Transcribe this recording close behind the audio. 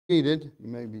Seated. You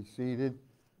may be seated.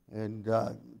 And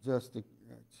just to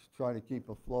try to keep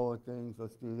a flow of things,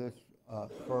 let's do this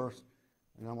first.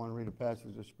 And I want to read a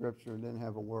passage of Scripture and then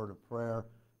have a word of prayer.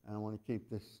 And I want to keep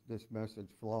this message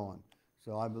flowing.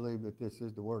 So I believe that this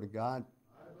is the Word of God.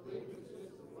 I believe this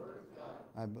is the Word of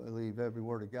God. I believe every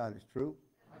word of God is true.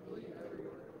 I believe every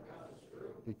word of God is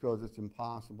true. Because it's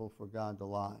impossible for God to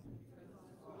lie.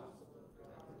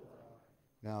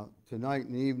 Now, tonight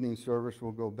in the evening service,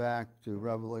 we'll go back to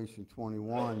Revelation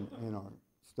 21 in our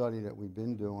study that we've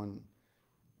been doing.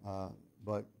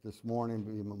 But this morning,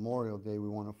 being Memorial Day, we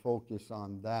want to focus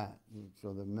on that. And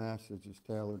so the message is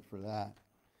tailored for that.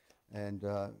 And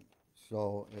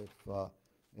so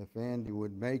if Andy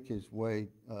would make his way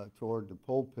toward the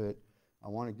pulpit, I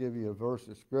want to give you a verse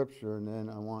of Scripture, and then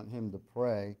I want him to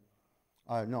pray.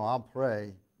 No, I'll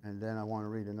pray, and then I want to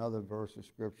read another verse of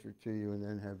Scripture to you, and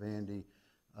then have Andy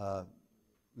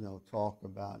talk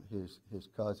about his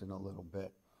cousin a little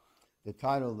bit. The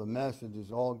title of the message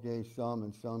is All Gave Some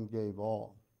and Some Gave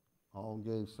All. All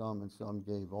gave some and some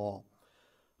gave all.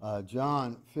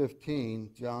 John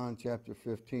chapter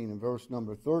 15 and verse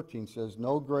number 13 says,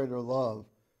 greater love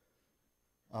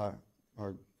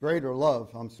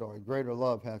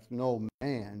hath no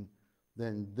man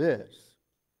than this,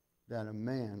 that a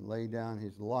man lay down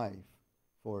his life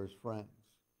for his friends.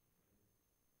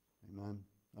 Amen.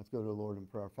 Let's go to the Lord in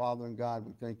prayer. Father and God,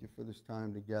 we thank you for this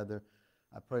time together.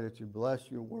 I pray that you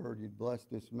bless your word, you'd bless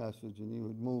this message, and you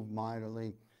would move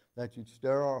mightily, that you'd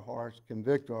stir our hearts,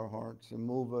 convict our hearts, and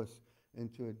move us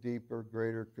into a deeper,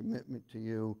 greater commitment to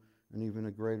you and even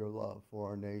a greater love for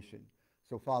our nation.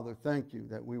 So, Father, thank you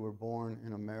that we were born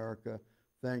in America.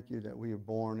 Thank you that we are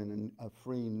born in a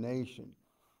free nation.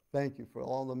 Thank you for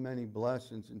all the many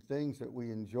blessings and things that we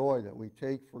enjoy, that we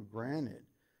take for granted.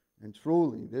 And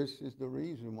truly, this is the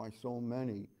reason why so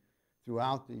many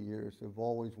throughout the years have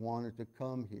always wanted to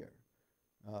come here.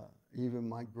 Even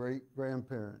my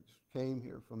great-grandparents came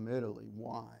here from Italy.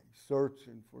 Why?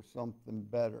 Searching for something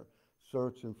better,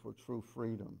 searching for true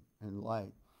freedom and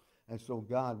light. And so,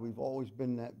 God, we've always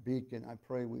been that beacon. I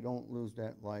pray we don't lose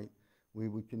that light. We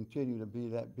would continue to be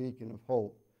that beacon of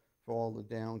hope for all the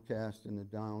downcast and the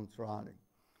downtrodden.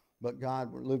 But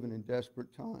God, we're living in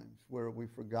desperate times where we've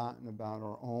forgotten about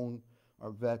our own. Our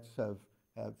vets have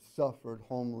suffered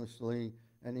homelessly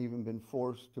and even been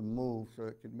forced to move so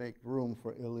it could make room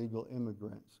for illegal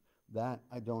immigrants. That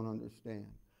I don't understand.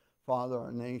 Father,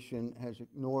 our nation has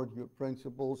ignored your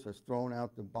principles, has thrown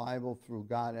out the Bible, threw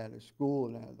God out of school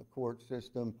and out of the court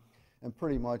system, and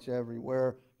pretty much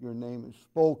everywhere your name is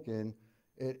spoken,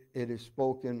 it is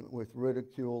spoken with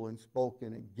ridicule and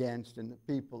spoken against, and the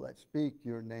people that speak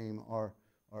your name are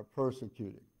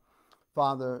persecuted.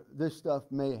 Father, this stuff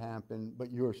may happen,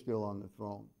 but you're still on the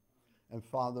throne. And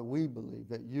Father, we believe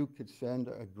that you could send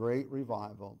a great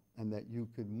revival and that you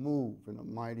could move in a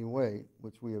mighty way,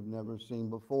 which we have never seen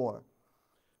before.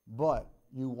 But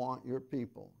you want your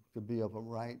people to be of a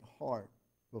right heart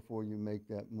before you make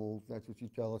that move. That's what you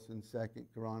tell us in 2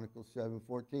 Chronicles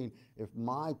 7:14. If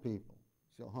my people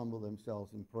shall humble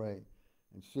themselves and pray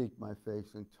and seek my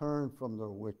face and turn from their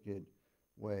wicked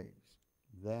ways,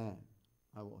 then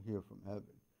I will hear from heaven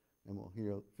and will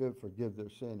forgive their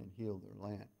sin and heal their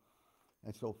land.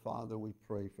 And so, Father, we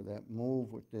pray for that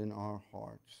move within our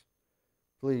hearts.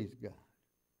 Please, God,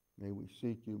 may we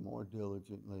seek you more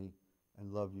diligently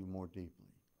and love you more deeply.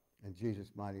 In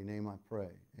Jesus' mighty name I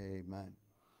pray. Amen.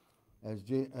 As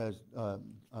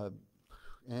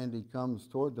Andy comes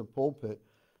toward the pulpit,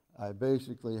 I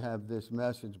basically have this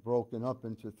message broken up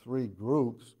into three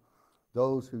groups: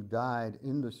 those who died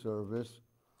in the service,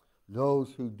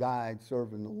 those who died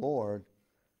serving the Lord,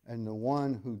 and the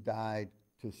one who died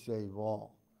to save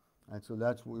all. And so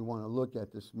that's what we want to look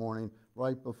at this morning.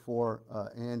 Right before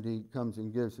Andy comes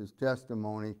and gives his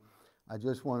testimony, I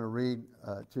just want to read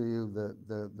to you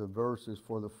the verses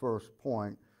for the first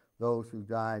point, those who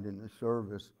died in the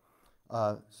service.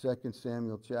 2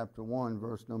 Samuel chapter 1,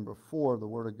 verse number 4, the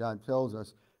Word of God tells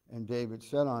us, and David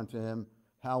said unto him,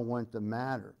 how went the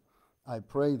matter? I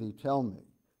pray thee, tell me.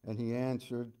 And he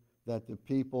answered, that the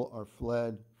people are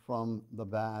fled from the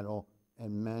battle,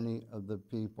 and many of the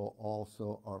people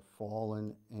also are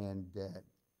fallen and dead.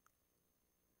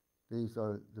 These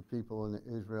are the people in the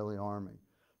Israeli army.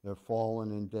 They're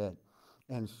fallen and dead.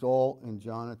 And Saul and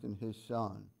Jonathan, his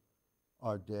son,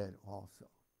 are dead also.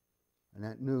 And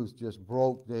that news just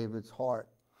broke David's heart,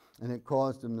 and it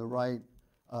caused him to write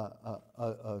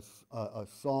a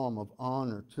psalm of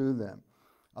honor to them.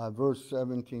 Verse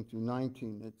 17 through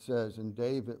 19, it says, and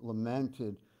David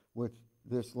lamented with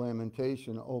this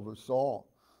lamentation over Saul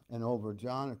and over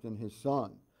Jonathan his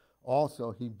son.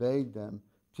 Also he bade them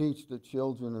Teach the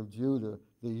children of Judah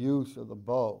the use of the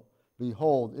bow.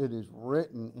 Behold, it is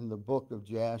written in the book of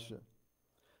Jasher.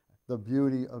 The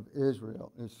beauty of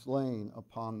Israel is slain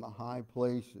upon the high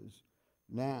places.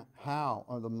 Now, how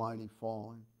are the mighty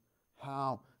fallen?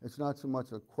 How? It's not so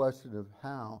much a question of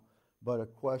how, but a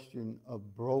question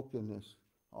of brokenness.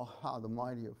 Oh, how the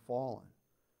mighty have fallen.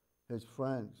 His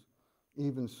friends,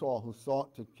 even Saul, who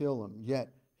sought to kill him, yet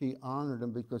he honored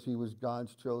him because he was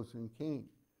God's chosen king.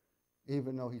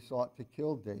 Even though he sought to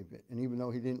kill David, and even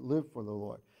though he didn't live for the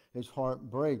Lord, his heart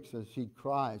breaks as he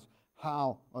cries,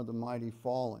 how are the mighty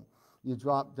fallen? You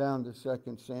drop down to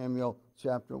 2 Samuel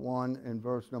chapter 1 and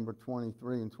verse number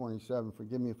 23 and 27.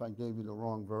 Forgive me if I gave you the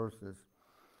wrong verses.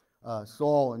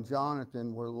 Saul and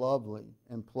Jonathan were lovely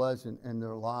and pleasant in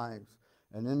their lives,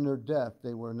 and in their death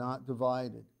they were not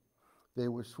divided. They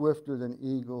were swifter than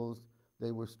eagles.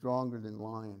 They were stronger than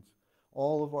lions.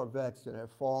 All of our vets that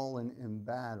have fallen in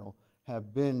battle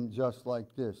have been just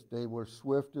like this. They were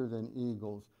swifter than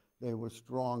eagles. They were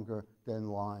stronger than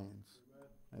lions.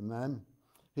 Amen. Amen.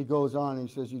 He goes on,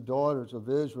 he says, you daughters of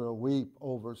Israel, weep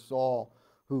over Saul,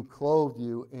 who clothed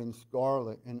you in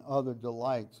scarlet and other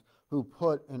delights, who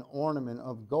put an ornament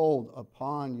of gold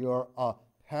upon your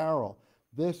apparel.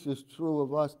 This is true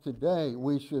of us today.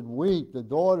 We should weep. The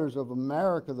daughters of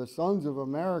America, the sons of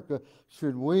America,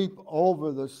 should weep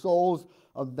over the souls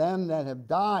of them that have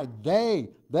died. They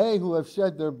who have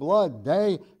shed their blood,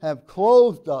 they have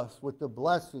clothed us with the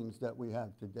blessings that we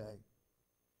have today.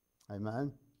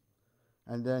 Amen.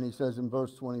 And then he says in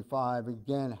verse 25,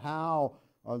 again, how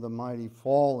are the mighty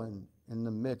fallen in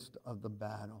the midst of the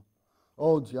battle?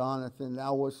 O Jonathan,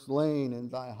 thou wast slain in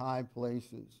thy high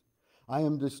places. I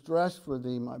am distressed for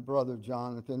thee, my brother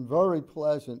Jonathan. Very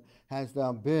pleasant hast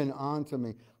thou been unto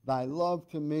me. Thy love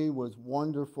to me was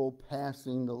wonderful,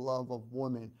 passing the love of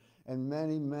women. And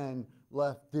many men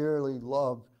left dearly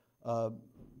loved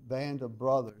band of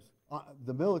brothers.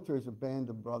 The military is a band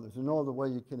of brothers. There's no other way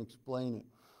you can explain it.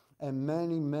 And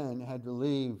many men had to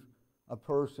leave a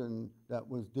person that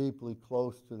was deeply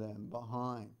close to them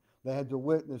behind. They had to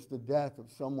witness the death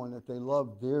of someone that they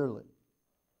loved dearly.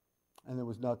 And there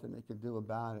was nothing they could do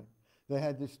about it. They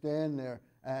had to stand there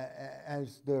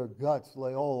as their guts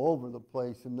lay all over the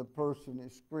place and the person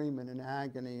is screaming in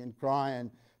agony and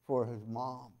crying for his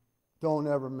mom. Don't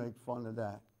ever make fun of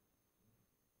that.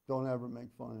 Don't ever make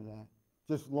fun of that.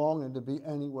 Just longing to be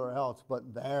anywhere else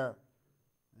but there.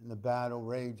 And the battle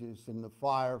rages and the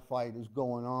firefight is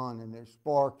going on and there's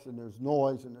sparks and there's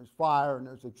noise and there's fire and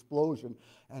there's explosion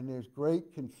and there's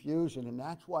great confusion. And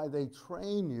that's why they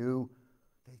train you.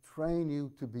 They train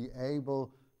you to be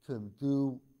able to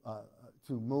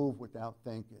move without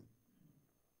thinking.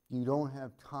 You don't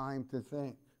have time to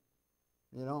think.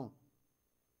 You don't.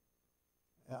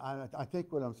 I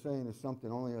think what I'm saying is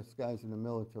something only us guys in the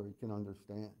military can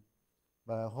understand.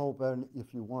 But I hope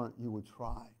if you weren't, you would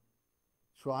try.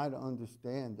 Try to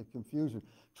understand the confusion.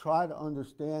 Try to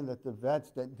understand that the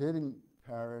vets that didn't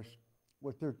perish,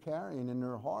 what they're carrying in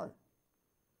their heart.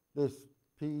 This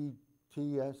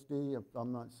PTSD, if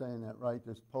I'm not saying that right,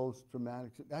 this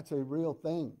post-traumatic, that's a real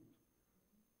thing.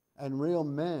 And real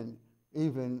men,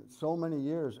 even so many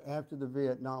years after the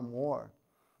Vietnam War,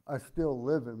 are still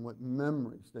living with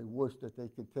memories they wish that they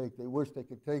could take. They wish they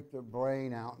could take their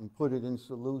brain out and put it in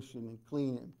solution and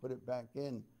clean it and put it back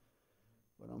in.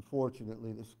 But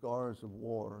unfortunately, the scars of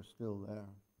war are still there.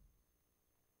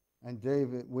 And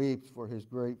David weeps for his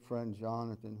great friend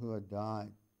Jonathan who had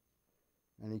died.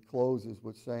 And he closes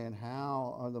with saying,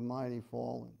 how are the mighty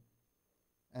fallen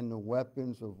and the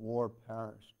weapons of war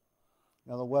perished?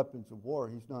 Now, the weapons of war,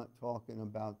 he's not talking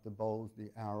about the bows, the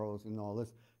arrows, and all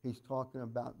this. He's talking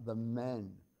about the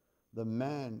men. The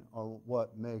men are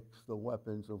what makes the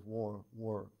weapons of war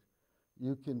work.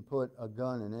 You can put a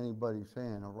gun in anybody's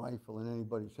hand, a rifle in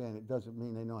anybody's hand. It doesn't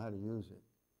mean they know how to use it.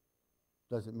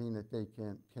 Doesn't mean that they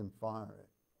can fire it.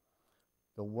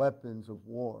 The weapons of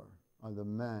war are the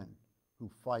men who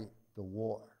fight the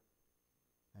war.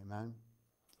 Amen?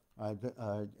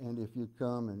 And if you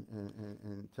come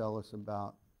and tell us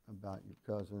about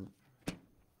your cousin,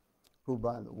 who,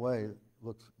 by the way,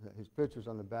 his picture's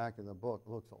on the back of the book,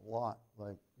 looks a lot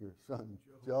like your son,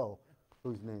 Joe,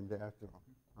 who's named after him.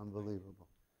 Unbelievable.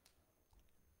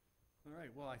 All right.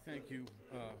 Well, I thank you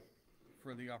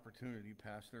for the opportunity,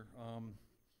 Pastor.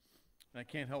 I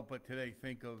can't help but today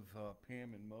think of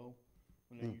Pam and Mo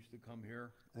when they used to come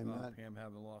here. Pam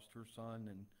having lost her son,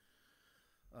 and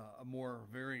a more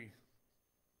very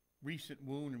recent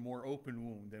wound and more open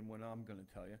wound than what I'm going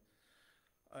to tell you.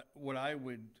 What I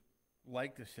would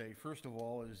like to say, first of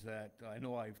all, is that I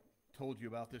know I've told you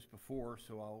about this before,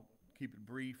 so I'll keep it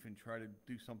brief and try to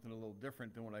do something a little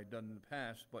different than what I've done in the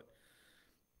past. But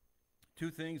two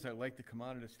things I'd like to come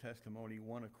out of this testimony.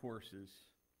 One, of course, is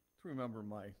to remember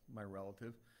my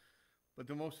relative. But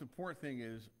the most important thing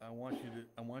is I want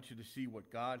you to see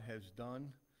what God has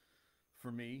done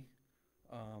for me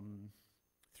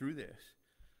through this.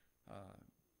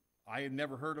 I had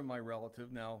never heard of my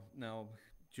relative. Now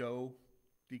Joe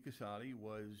DiCasati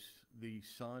was the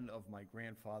son of my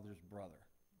grandfather's brother,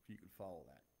 if you could follow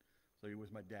that. So he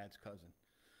was my dad's cousin.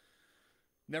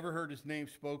 Never heard his name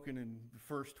spoken in the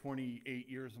first 28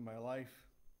 years of my life.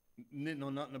 Didn't know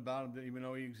nothing about him, didn't even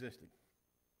know he existed.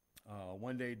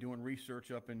 One day doing research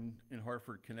up in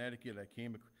Hartford, Connecticut,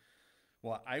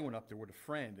 I went up there with a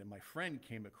friend, and my friend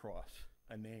came across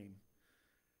a name.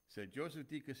 Said, Joseph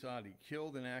DiCasati,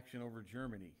 killed in action over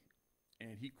Germany.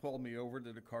 And he called me over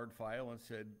to the card file and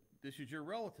said, this is your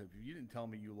relative. You didn't tell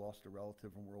me you lost a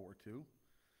relative in World War II.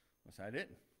 I said, I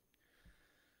didn't.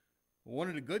 One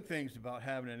of the good things about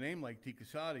having a name like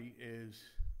DiCasati is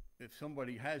if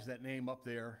somebody has that name up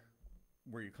there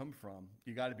where you come from,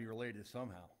 you got to be related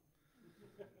somehow.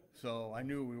 So I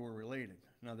knew we were related.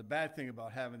 Now, the bad thing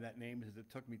about having that name is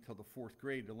it took me till the 4th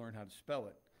grade to learn how to spell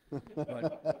it.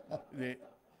 But the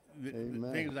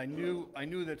thing is, I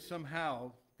knew that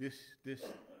somehow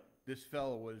this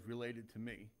fellow was related to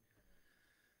me.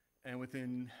 And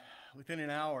within an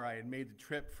hour, I had made the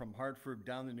trip from Hartford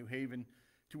down to New Haven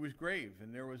to his grave.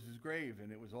 And there was his grave,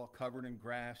 and it was all covered in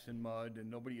grass and mud,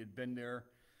 and nobody had been there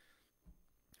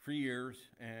for years.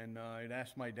 And I'd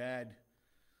asked my dad,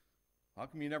 how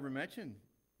come you never mentioned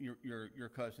your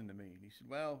cousin to me? And he said,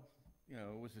 well, you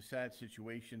know, it was a sad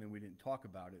situation, and we didn't talk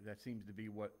about it. That seems to be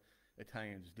what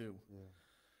Italians do.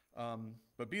 Yeah.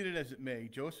 But be that as it may,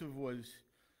 Joseph was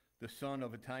the son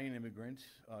of Italian immigrants.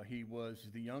 He was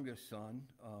the youngest son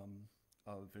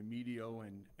of Emilio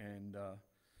and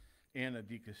Anna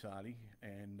DiCasati.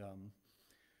 And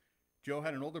Joe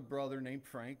had an older brother named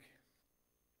Frank,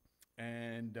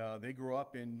 and they grew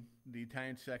up in the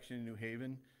Italian section in New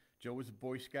Haven. Joe was a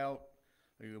Boy Scout.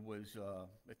 He was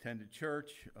attended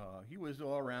church. He was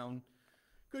all around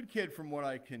good kid from what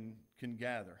I can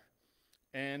gather.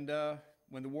 And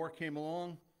when the war came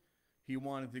along, he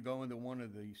wanted to go into one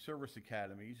of the service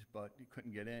academies, but he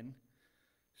couldn't get in.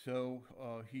 So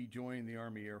he joined the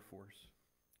Army Air Force.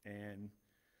 And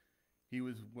he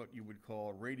was what you would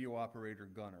call a radio operator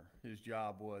gunner. His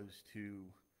job was to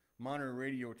monitor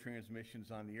radio transmissions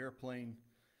on the airplane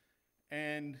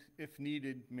and, if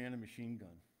needed, man a machine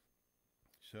gun.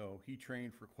 So he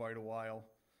trained for quite a while.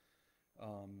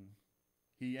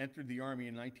 He entered the Army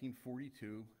in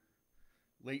 1942,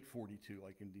 late 42,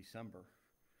 like in December.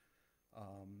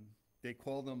 They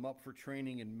called him up for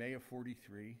training in May of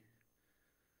 43.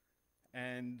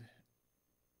 And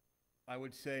I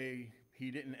would say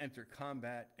he didn't enter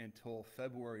combat until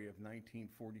February of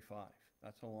 1945.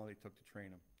 That's how long they took to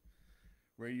train him.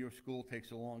 Radio school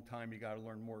takes a long time. You got to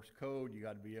learn Morse code. You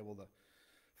got to be able to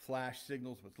flash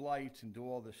signals with lights and do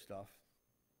all this stuff.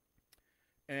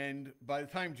 And by the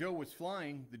time Joe was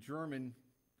flying, the German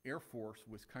Air Force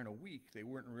was kind of weak. They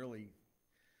weren't really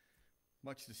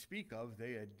much to speak of.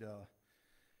 They had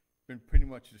been pretty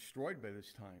much destroyed by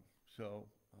this time. So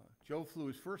Joe flew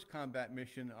his first combat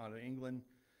mission out of England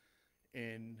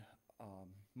in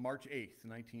March 8th,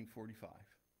 1945.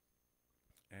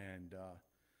 And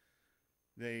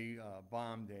they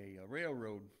bombed a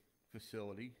railroad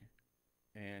facility,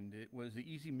 and it was an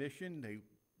easy mission. They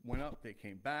went up, they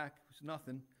came back, it was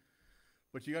nothing.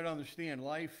 But you got to understand,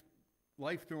 life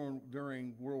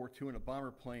during World War II in a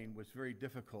bomber plane was very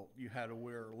difficult. You had to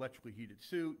wear an electrically heated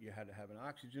suit, you had to have an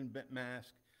oxygen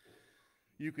mask.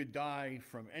 You could die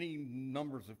from any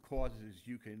numbers of causes.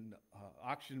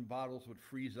 Oxygen bottles would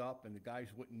freeze up and the guys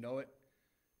wouldn't know it,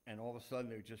 and all of a sudden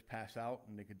they would just pass out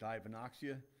and they could die of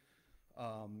anoxia.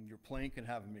 Your plane can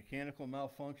have a mechanical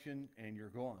malfunction and you're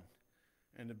gone.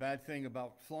 And the bad thing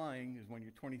about flying is when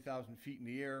you're 20,000 feet in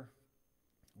the air,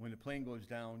 when the plane goes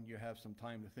down, you have some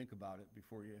time to think about it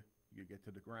before you get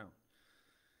to the ground.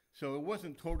 So it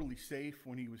wasn't totally safe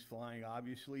when he was flying,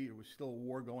 obviously. There was still a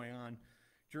war going on.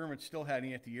 Germans still had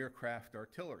anti-aircraft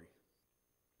artillery.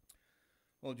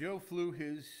 Well, Joe flew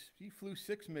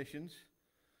 6 missions,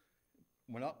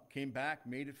 went up, came back,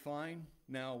 made it fine.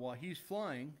 Now, while he's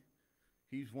flying,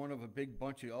 he's one of a big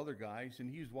bunch of other guys, and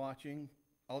he's watching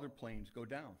other planes go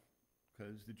down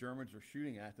because the Germans are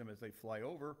shooting at them as they fly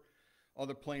over.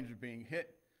 Other planes are being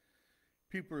hit.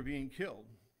 People are being killed.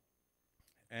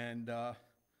 And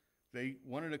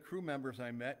one of the crew members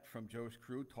I met from Joe's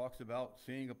crew talks about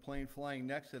seeing a plane flying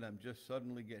next to them just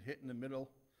suddenly get hit in the middle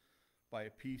by a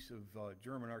piece of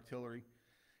German artillery.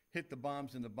 hit the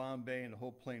bombs in the bomb bay, and the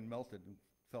whole plane melted and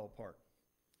fell apart.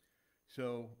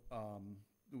 So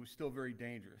it was still very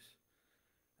dangerous.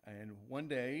 And one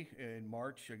day in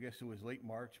March, I guess it was late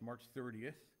March, March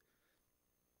 30th,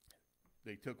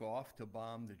 they took off to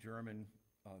bomb the German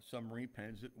submarine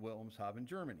pens at Wilhelmshaven,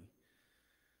 Germany.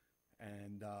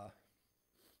 And the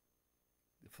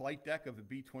flight deck of a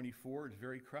B-24 is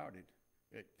very crowded.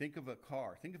 Think of a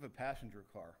car, think of a passenger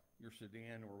car, your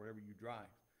sedan or whatever you drive.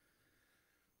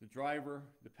 The driver,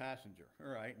 the passenger.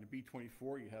 All right, in the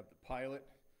B-24 you have the pilot,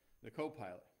 the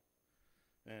co-pilot.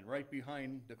 And right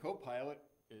behind the co-pilot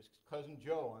is Cousin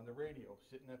Joe on the radio,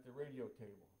 sitting at the radio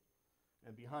table.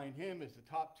 And behind him is the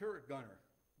top turret gunner,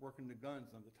 working the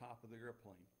guns on the top of the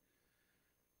airplane.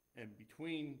 And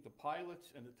between the pilots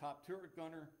and the top turret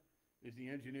gunner is the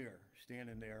engineer,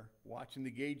 standing there, watching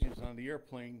the gauges on the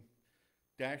airplane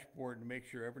dashboard to make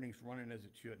sure everything's running as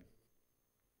it should.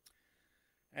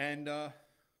 And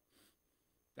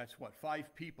that's what,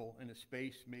 5 people in a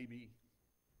space maybe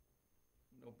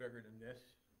no bigger than this.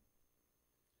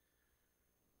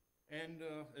 And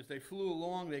as they flew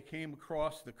along, they came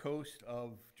across the coast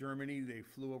of Germany. They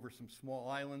flew over some small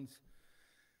islands,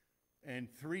 and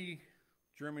 3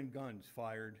 German guns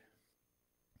fired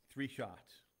 3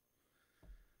 shots.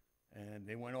 And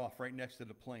they went off right next to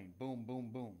the plane. Boom, boom,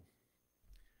 boom.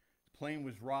 The plane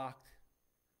was rocked,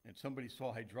 and somebody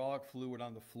saw hydraulic fluid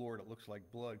on the floor that looks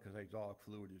like blood because hydraulic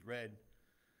fluid is red.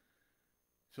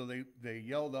 So they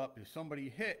yelled up, "Is somebody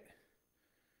hit?"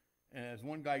 And as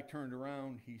one guy turned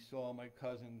around, he saw my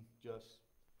cousin just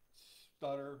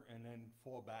stutter and then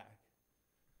fall back.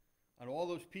 And all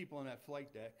those people on that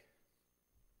flight deck,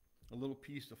 a little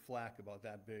piece of flak about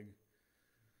that big,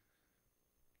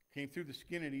 came through the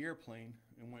skin of the airplane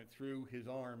and went through his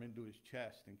arm into his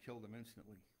chest and killed him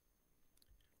instantly.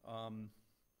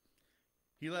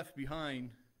 He left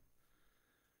behind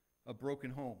a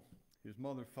broken home. His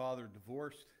mother and father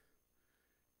divorced.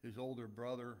 His older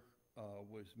brother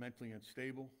was mentally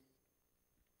unstable.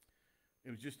 It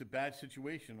was just a bad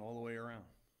situation all the way around.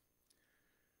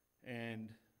 And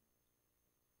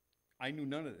I knew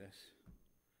none of this.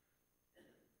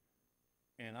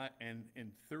 And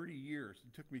in 30 years,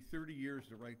 it took me 30 years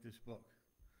to write this book.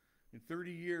 In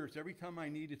 30 years, every time I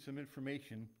needed some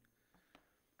information,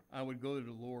 I would go to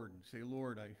the Lord and say,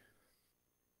 "Lord,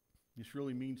 this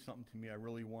really means something to me. I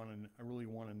really want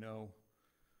to know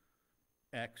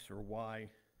X or Y."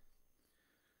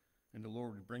 And the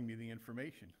Lord would bring me the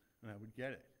information, and I would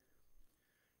get it.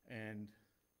 And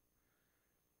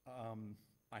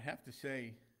I have to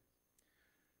say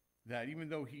that even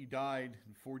though he died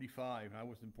in 45, and I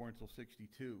wasn't born until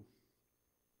 62,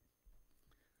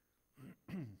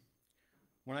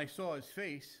 when I saw his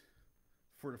face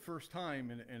for the first time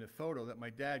in a photo that my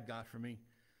dad got for me,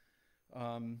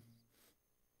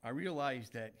 I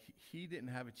realized that he didn't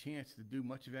have a chance to do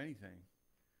much of anything.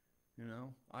 You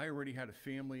know, I already had a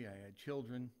family, I had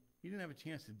children. He didn't have a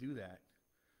chance to do that.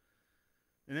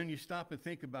 And then you stop and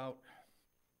think about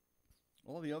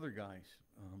all the other guys.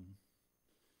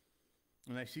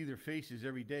 And I see their faces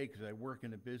every day because I work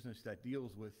in a business that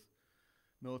deals with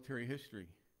military history.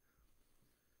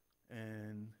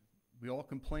 And we all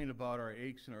complain about our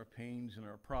aches and our pains and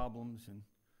our problems,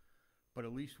 but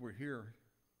at least we're here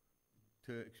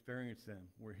to experience them.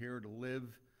 We're here to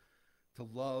live, to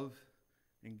love,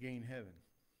 and gain heaven.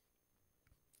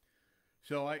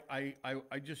 So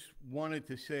I just wanted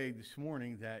to say this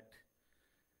morning that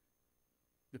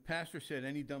the pastor said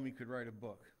any dummy could write a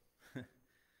book.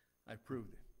 I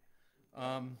proved it.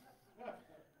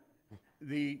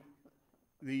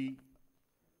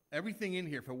 Everything in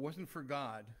here, if it wasn't for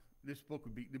God, this book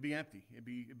would be empty. It'd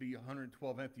be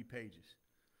 112 empty pages.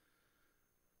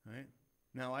 All right?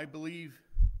 Now I believe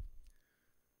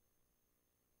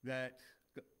that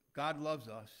God loves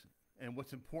us, and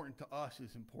what's important to us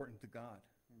is important to God.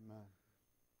 Amen.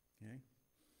 Okay?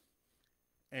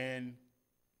 And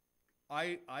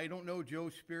I don't know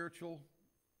Joe's spiritual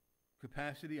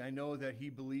capacity. I know that he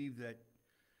believed that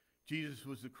Jesus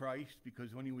was the Christ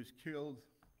because when he was killed,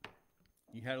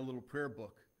 he had a little prayer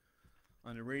book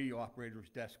on the radio operator's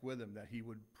desk with him that he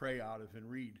would pray out of and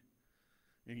read.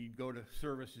 And he'd go to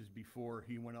services before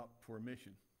he went up for a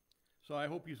mission. So I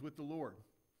hope he's with the Lord.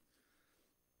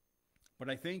 But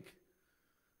I think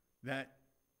that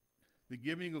the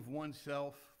giving of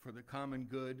oneself for the common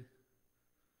good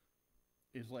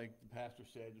is, like the pastor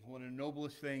said, is one of the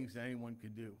noblest things that anyone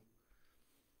could do.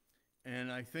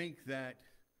 And I think that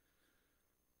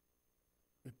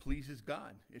it pleases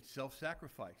God. It's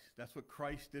self-sacrifice. That's what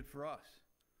Christ did for us.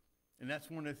 And that's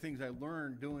one of the things I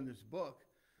learned doing this book.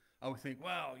 I would think,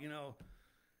 wow,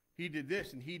 he did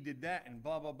this and he did that and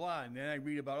blah, blah, blah. And then I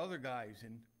read about other guys,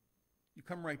 and you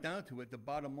come right down to it. The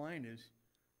bottom line is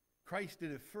Christ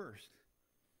did it first.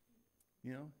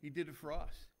 You know, he did it for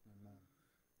us. Amen.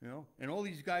 You know, and all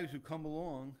these guys who come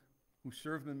along, who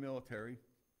served in the military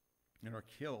and are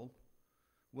killed,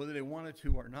 whether they wanted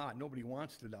to or not, nobody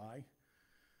wants to die,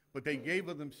 but they gave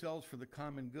of themselves for the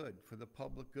common good, for the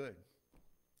public good,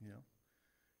 you know.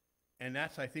 And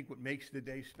that's, I think, what makes the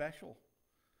day special,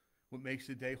 what makes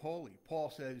the day holy.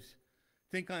 Paul says,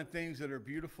 think on things that are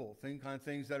beautiful, think on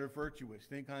things that are virtuous,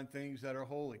 think on things that are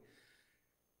holy.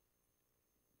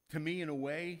 To me, in a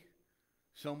way,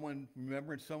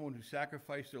 remembering someone who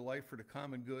sacrificed their life for the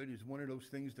common good is one of those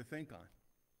things to think on.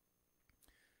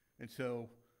 And so,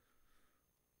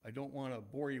 I don't want to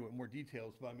bore you with more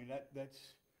details, but I mean,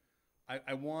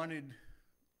 I wanted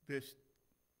this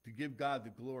to give God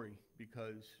the glory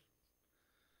because,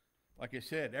 like I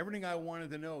said, everything I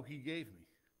wanted to know, he gave me.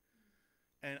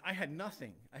 And I had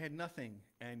nothing.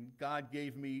 And God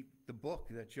gave me the book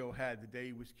that Joe had the day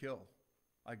he was killed.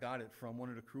 I got it from one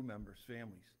of the crew members'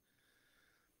 families.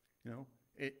 You know,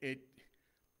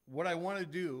 what I want to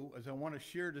do is I want to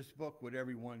share this book with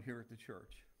everyone here at the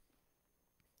church.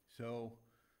 So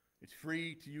it's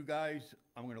free to you guys.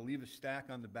 I'm going to leave a stack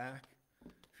on the back.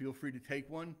 Feel free to take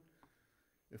one.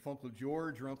 If Uncle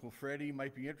George or Uncle Freddie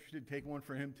might be interested, take one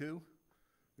for him too.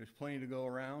 There's plenty to go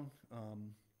around.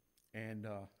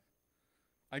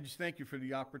 I just thank you for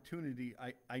the opportunity.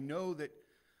 I know that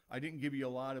I didn't give you a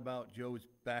lot about Joe's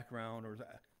background, or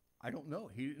I don't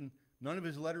know. None of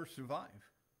his letters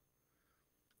survive.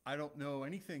 I don't know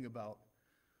anything about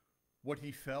what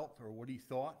he felt or what he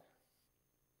thought.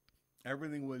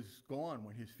 Everything was gone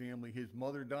when his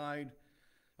mother died,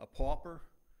 a pauper.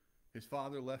 His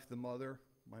father left the mother,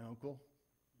 my uncle.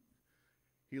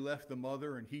 He left the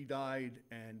mother and he died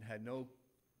and had no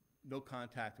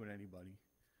contact with anybody.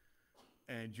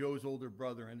 And Joe's older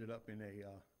brother ended up in a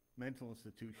mental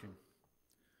institution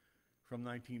from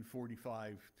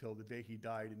 1945 till the day he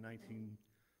died in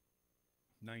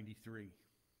 1993.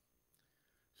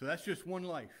 So that's just one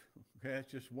life, okay?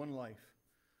 That's just one life,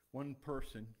 one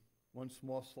person, one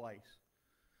small slice.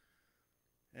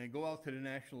 And go out to the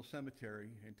National Cemetery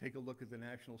and take a look at the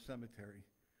National Cemetery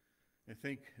and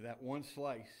think that one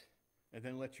slice, and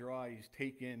then let your eyes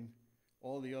take in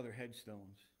all the other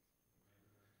headstones.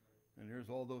 And there's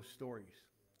all those stories,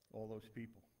 all those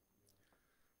people.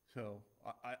 So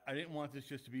I didn't want this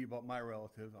just to be about my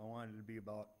relative. I wanted it to be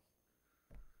about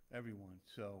everyone.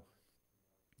 So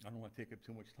I don't want to take up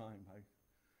too much time.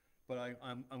 But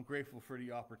I'm grateful for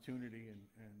the opportunity,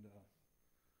 and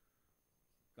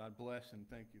God bless and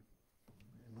thank you.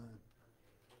 Amen.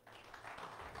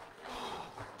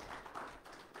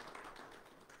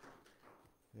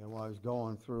 Yeah, while I was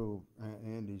going through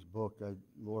Andy's book,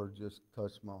 Lord just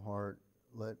touched my heart.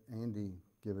 Let Andy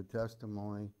give a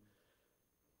testimony.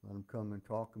 Let him come and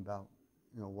talk about,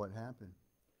 what happened.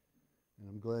 And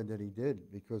I'm glad that he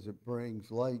did, because it brings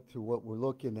light to what we're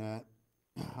looking at.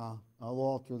 I'll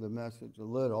alter the message a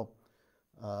little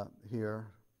here,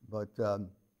 but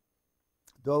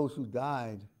those who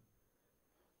died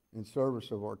in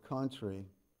service of our country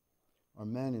are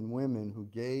men and women who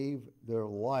gave their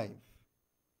life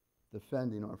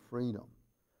defending our freedom.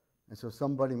 And so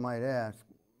somebody might ask,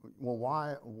 well,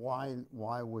 why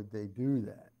would they do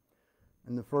that?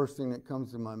 And the first thing that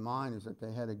comes to my mind is that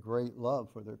they had a great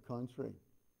love for their country.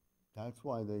 That's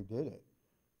why they did it.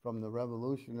 From the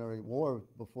Revolutionary War,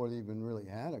 before they even really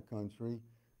had a country,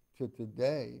 to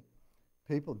today,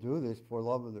 people do this for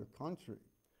love of their country.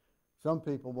 Some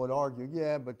people would argue,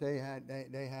 yeah, but they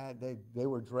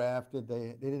were drafted,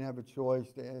 they didn't have a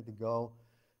choice, they had to go.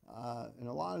 In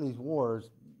a lot of these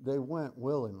wars, they went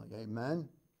willingly, amen?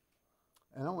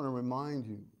 And I want to remind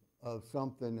you of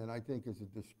something that I think is a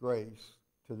disgrace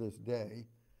to this day,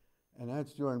 and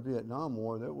that's during Vietnam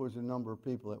War, there was a number of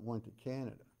people that went to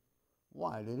Canada.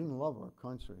 Why? They didn't love our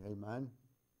country, amen?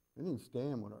 They didn't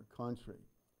stand with our country.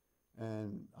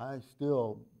 And I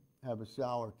still have a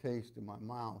sour taste in my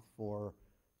mouth for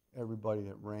everybody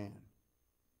that ran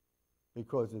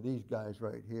because of these guys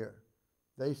right here.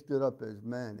 They stood up as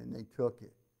men and they took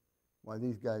it, while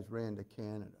these guys ran to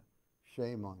Canada.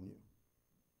 Shame on you.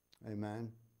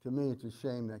 Amen? To me, it's a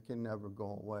shame that can never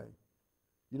go away.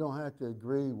 You don't have to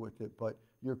agree with it, but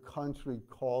your country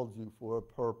called you for a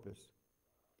purpose.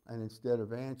 And instead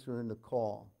of answering the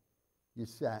call, you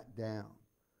sat down.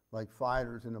 Like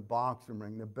fighters in a boxing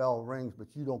ring, the bell rings,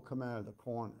 but you don't come out of the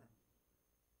corner.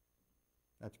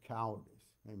 That's cowardice.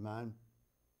 Amen?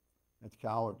 That's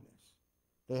cowardice.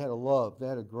 They had a love. They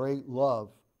had a great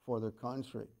love for their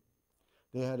country.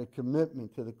 They had a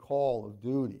commitment to the call of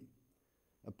duty.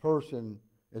 A person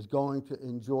is going to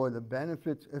enjoy the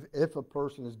benefits, if a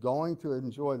person is going to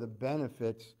enjoy the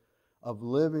benefits of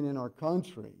living in our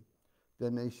country,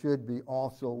 then they should be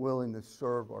also willing to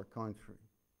serve our country.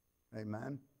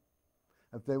 Amen?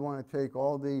 If they want to take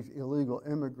all these illegal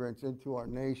immigrants into our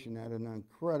nation at an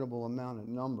incredible amount of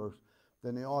numbers,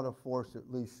 then they ought to force at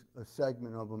least a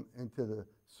segment of them into the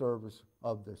service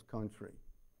of this country.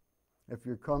 If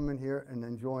you're coming here and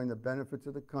enjoying the benefits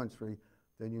of the country,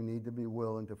 then you need to be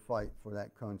willing to fight for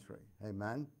that country.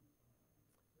 Amen?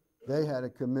 They had a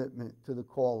commitment to the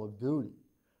call of duty.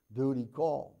 Duty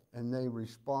called, and they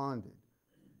responded.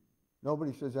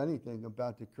 Nobody says anything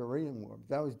about the Korean War.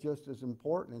 That was just as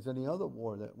important as any other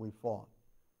war that we fought.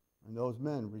 And those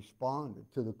men responded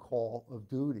to the call of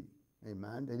duty.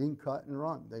 Amen? They didn't cut and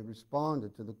run. They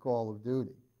responded to the call of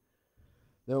duty.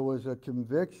 There was a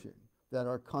conviction that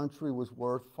our country was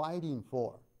worth fighting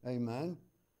for. Amen?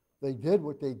 They did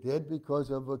what they did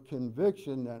because of a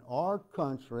conviction that our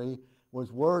country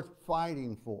was worth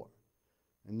fighting for.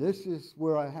 And this is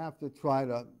where I have to try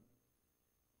to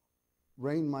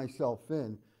rein myself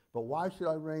in. But why should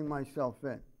I rein myself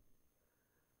in?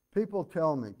 People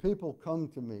tell me, people come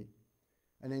to me,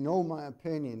 and they know my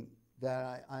opinion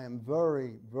that I am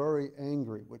very, very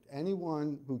angry with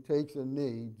anyone who takes a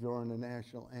knee during the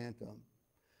national anthem.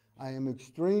 I am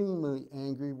extremely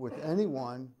angry with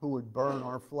anyone who would burn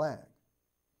our flag.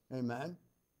 Amen?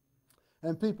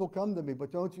 And people come to me,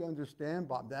 but don't you understand,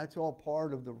 Bob, that's all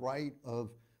part of the right of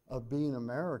being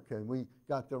American. We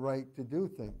got the right to do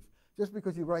things. Just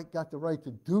because you got the right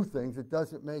to do things, it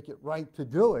doesn't make it right to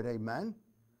do it. Amen?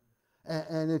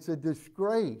 And it's a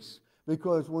disgrace,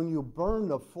 because when you burn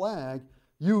the flag,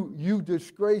 you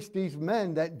disgrace these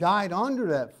men that died under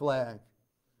that flag.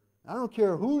 I don't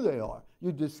care who they are.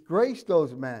 You disgrace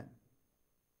those men.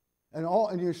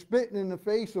 And you're spitting in the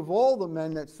face of all the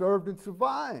men that served and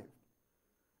survived.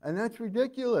 And that's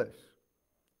ridiculous.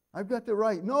 I've got the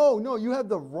right. No, you have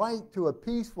the right to a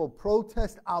peaceful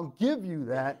protest. I'll give you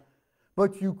that.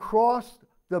 But you cross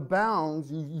the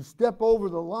bounds, you step over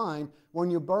the line when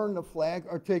you burn the flag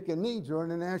or take a knee during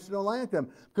the national anthem.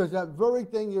 Because that very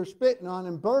thing you're spitting on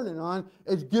and burning on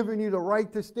is giving you the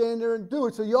right to stand there and do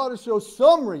it. So you ought to show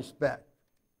some respect.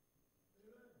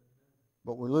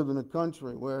 But we live in a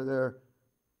country where there's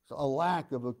a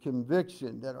lack of a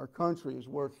conviction that our country is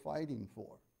worth fighting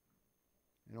for.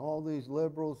 And all these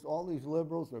liberals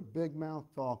are big mouth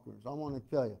talkers. I want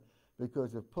to tell you,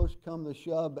 because if push come to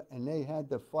shove and they had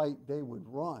to fight, they would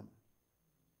run.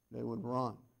 They would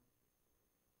run.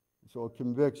 So a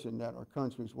conviction that our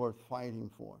country is worth fighting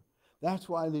for. That's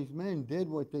why these men did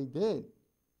what they did.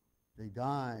 They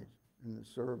died in the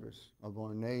service of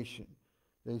our nation.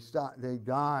 They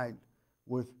died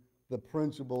with the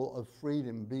principle of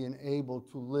freedom, being able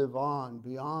to live on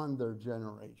beyond their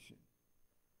generation.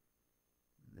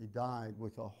 They died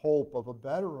with a hope of a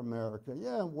better America.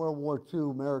 Yeah, in World War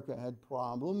II, America had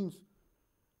problems.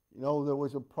 You know, there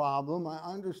was a problem. I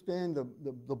understand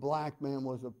the black man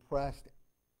was oppressed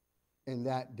in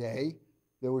that day.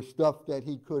 There was stuff that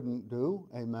he couldn't do.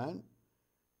 Amen.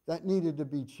 That needed to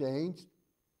be changed.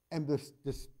 And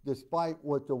despite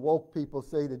what the woke people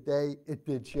say today, it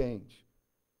did change.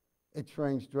 It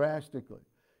changed drastically.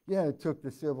 Yeah, it took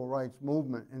the civil rights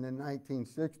movement in the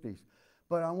 1960s.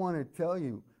 But I want to tell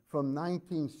you, from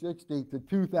 1960 to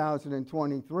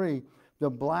 2023, the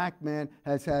black man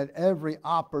has had every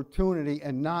opportunity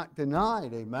and not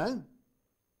denied. Amen?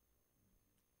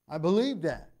 I believe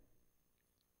that.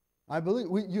 I believe.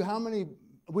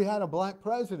 We had a black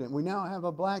president. We now have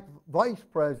a black vice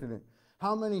president.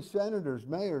 How many senators,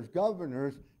 mayors,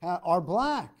 governors are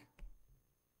black?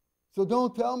 So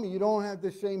don't tell me you don't have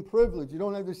the same privilege, you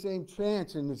don't have the same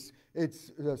chance, and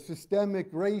it's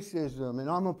systemic racism, and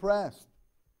I'm oppressed.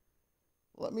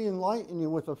 Let me enlighten you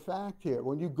with a fact here.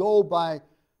 When you go by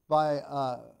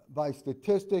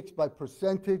statistics, by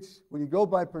percentage, when you go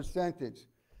by percentage,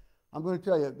 I'm going to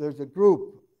tell you, there's a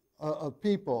group of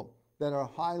people that are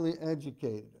highly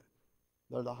educated.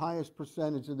 They're the highest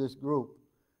percentage of this group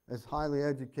is highly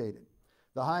educated.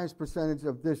 The highest percentage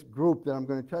of this group that I'm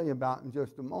going to tell you about in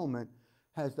just a moment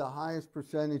has the highest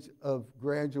percentage of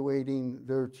graduating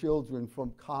their children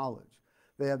from college.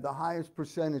 They have the highest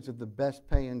percentage of the best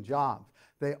paying jobs.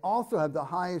 They also have the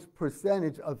highest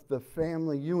percentage of the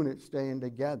family unit staying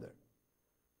together.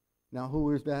 Now,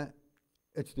 who is that?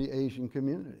 It's the Asian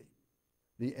community.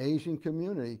 The Asian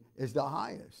community is the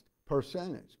highest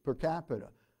percentage per capita.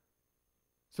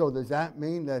 So does that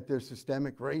mean that there's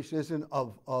systemic racism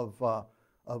of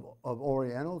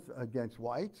Orientals against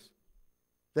whites?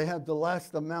 They have the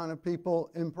less amount of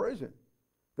people in prison.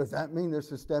 Does that mean there's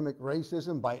systemic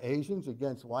racism by Asians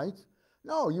against whites?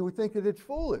 No, you would think that it's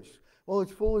foolish. Well,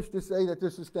 it's foolish to say that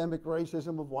there's systemic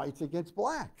racism of whites against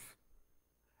blacks.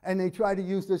 And they try to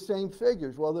use the same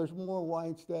figures. Well, there's more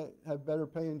whites that have better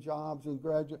paying jobs and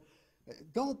graduate.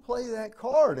 Don't play that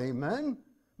card, amen?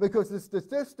 Because the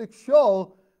statistics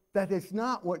show that it's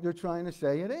not what you're trying to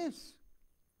say it is.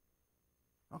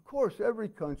 Of course, every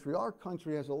country, our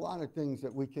country has a lot of things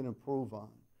that we can improve on.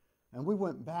 And we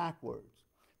went backwards.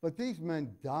 But these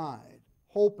men died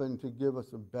hoping to give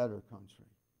us a better country.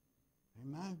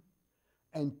 Amen?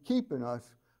 And keeping us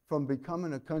from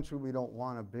becoming a country we don't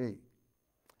want to be.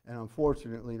 And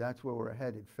unfortunately, that's where we're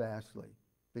headed fastly.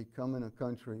 Becoming a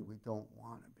country we don't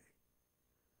want to be.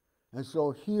 And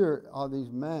so here are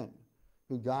these men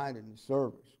who died in the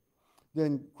service.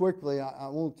 Then quickly, I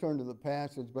won't turn to the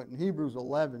passage, but in Hebrews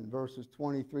 11, verses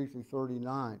 23 through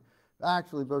 39,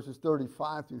 actually verses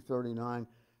 35 through 39,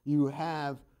 you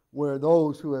have where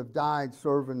those who have died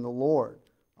serving the Lord.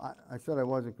 I said I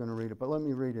wasn't going to read it, but let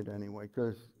me read it anyway,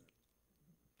 because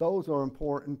those are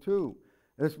important too.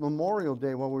 This Memorial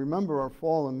Day, while we remember our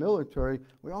fallen military,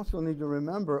 we also need to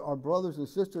remember our brothers and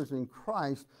sisters in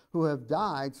Christ who have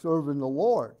died serving the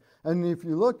Lord. And if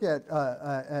you look at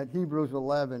Hebrews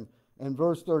 11 and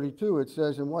verse 32, it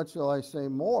says, "And what shall I say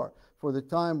more? For the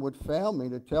time would fail me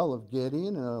to tell of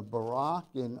Gideon and of Barak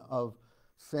and of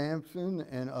Samson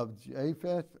and of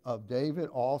Japheth, of David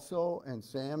also, and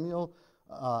Samuel,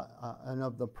 and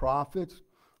of the prophets,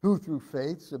 who through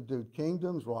faith subdued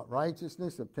kingdoms, wrought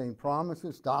righteousness, obtained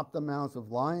promises, stopped the mouths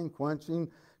of lions,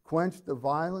 quenched the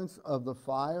violence of the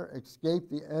fire,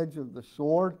 escaped the edge of the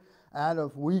sword, out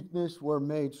of weakness were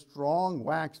made strong,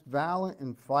 waxed valiant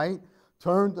in fight,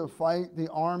 turned to fight the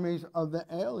armies of the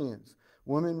aliens.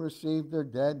 Women received their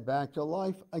dead back to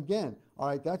life again." All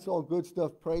right, that's all good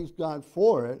stuff. Praise God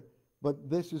for it. But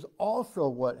this is also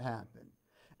what happened.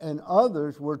 And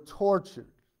others were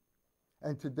tortured.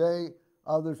 And today,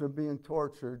 others are being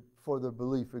tortured for their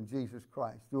belief in Jesus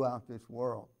Christ throughout this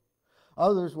world.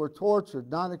 Others were tortured,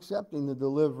 not accepting the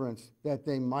deliverance that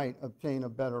they might obtain a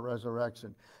better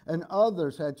resurrection. And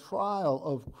others had trial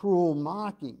of cruel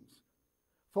mockings.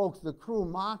 Folks, the cruel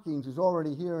mockings is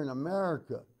already here in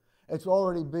America. It's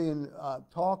already being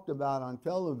talked about on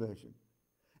television.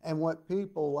 And what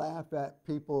people laugh at,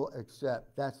 people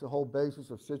accept. That's the whole basis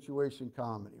of situation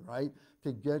comedy, right?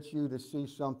 To get you to see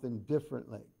something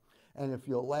differently. And if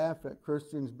you laugh at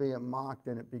Christians being mocked,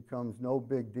 then it becomes no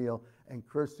big deal. And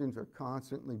Christians are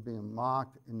constantly being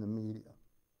mocked in the media.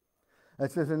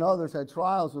 It says, "And others had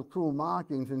trials of cruel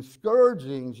mockings and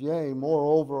scourgings, yea,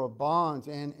 moreover of bonds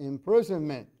and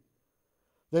imprisonment.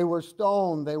 They were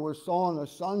stoned, they were sawn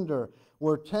asunder,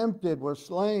 were tempted, were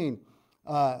slain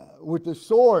with the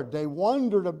sword. They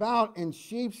wandered about in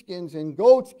sheepskins and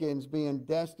goatskins, being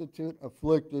destitute,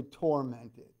 afflicted,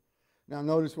 tormented." Now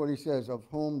notice what he says, "of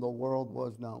whom the world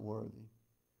was not worthy."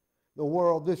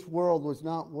 This world was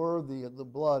not worthy of the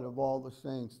blood of all the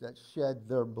saints that shed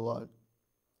their blood.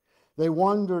 They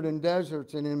wandered in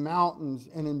deserts and in mountains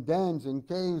and in dens and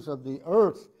caves of the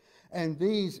earth. And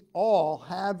these all,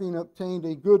 having obtained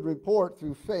a good report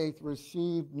through faith,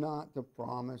 received not the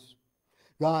promise.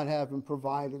 God having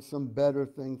provided some better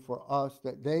thing for us,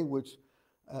 that they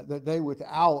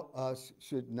without us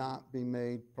should not be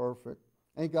made perfect.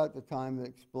 Ain't got the time to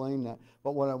explain that.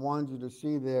 But what I wanted you to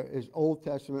see there is Old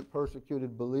Testament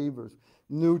persecuted believers,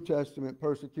 New Testament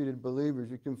persecuted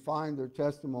believers. You can find their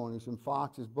testimonies in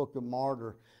Fox's Book of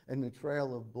Martyr and the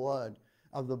Trail of Blood,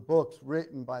 of the books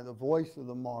written by the voice of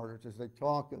the martyrs as they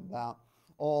talk about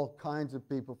all kinds of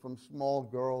people, from small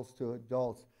girls to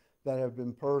adults that have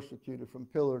been persecuted from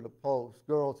pillar to post,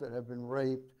 girls that have been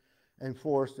raped and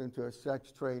forced into a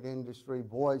sex trade industry,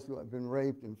 boys who have been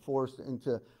raped and forced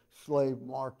into slave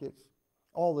markets.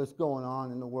 All this going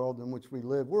on in the world in which we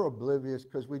live. We're oblivious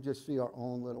because we just see our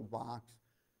own little box.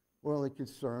 We're only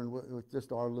concerned with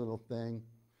just our little thing.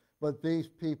 But these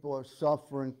people are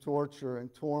suffering torture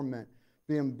and torment,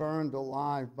 being burned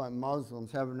alive by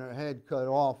Muslims, having their head cut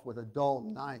off with a dull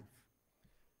knife.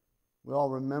 We all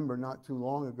remember not too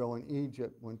long ago in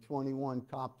Egypt when 21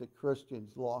 Coptic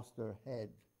Christians lost their head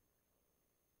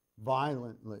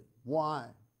violently.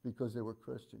 Why? Because they were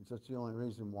Christians. That's the only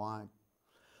reason why.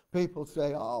 People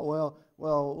say, "Oh,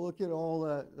 well, look at all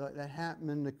that happened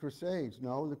in the Crusades."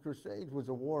 No, the Crusades was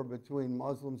a war between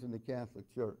Muslims and the Catholic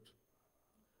Church.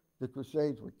 The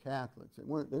Crusades were Catholics. They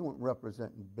weren't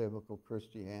representing biblical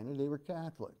Christianity. They were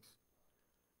Catholics.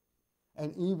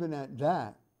 And even at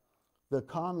that, the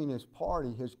Communist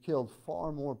Party has killed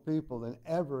far more people than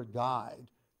ever died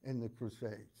in the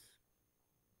Crusades.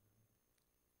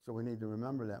 So we need to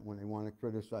remember that when they want to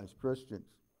criticize Christians.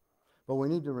 But we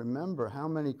need to remember how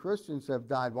many Christians have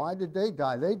died. Why did they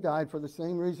die? They died for the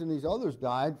same reason these others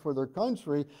died, for their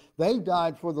country. They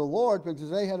died for the Lord because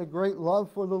they had a great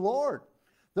love for the Lord.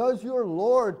 Do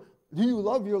you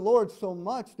love your Lord so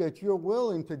much that you're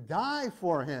willing to die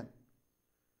for him?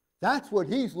 That's what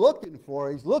he's looking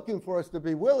for. He's looking for us to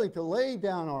be willing to lay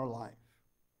down our life.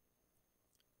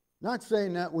 Not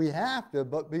saying that we have to,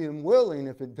 but being willing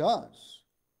if it does.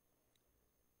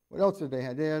 What else did they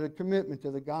have? They had a commitment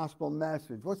to the gospel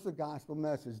message. What's the gospel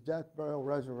message? Death, burial,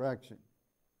 resurrection.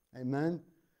 Amen?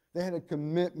 They had a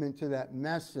commitment to that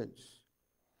message.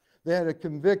 They had a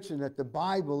conviction that the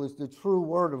Bible is the true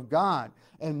Word of God,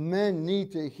 and men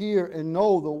need to hear and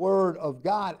know the Word of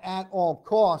God at all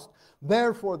costs.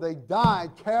 Therefore, they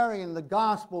died carrying the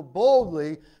gospel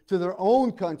boldly to their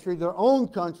own country, their own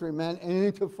countrymen, and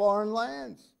into foreign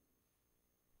lands.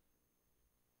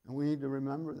 And we need to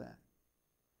remember that.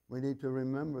 We need to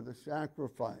remember the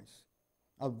sacrifice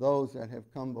of those that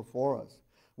have come before us.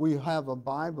 We have a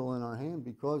Bible in our hand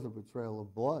because of a trail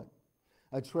of blood.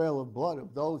 A trail of blood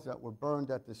of those that were burned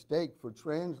at the stake for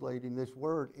translating this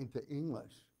word into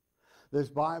English. This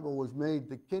Bible was made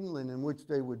the kindling in which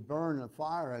they would burn a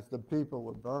fire as the people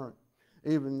were burnt.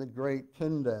 Even the great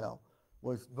Tyndale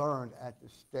was burned at the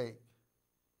stake,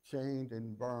 chained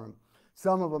and burned.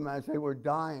 Some of them, as they were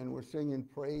dying, were singing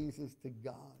praises to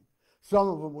God. Some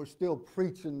of them were still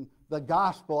preaching the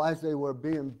gospel as they were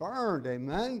being burned,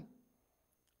 amen?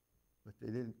 But they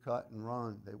didn't cut and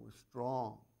run. They were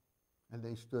strong, and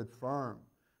they stood firm.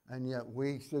 And yet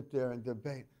we sit there and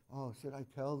debate, oh, should I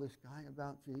tell this guy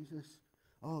about Jesus?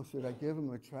 Oh, should I give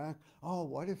him a tract? Oh,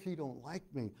 what if he don't like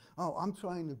me? Oh, I'm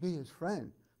trying to be his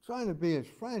friend. Trying to be his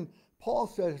friend. Paul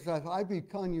says, if I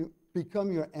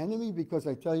become your enemy because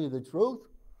I tell you the truth?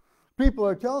 People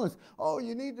are telling us, oh,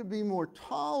 you need to be more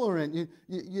tolerant.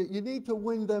 You need to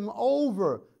win them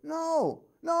over. No,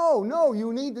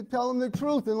 you need to tell them the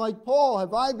truth. And like Paul,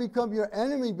 have I become your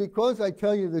enemy because I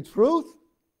tell you the truth?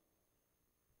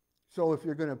 So if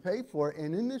you're going to pay for it,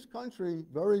 and in this country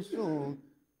very soon,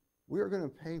 we are going to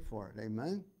pay for it,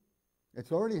 amen?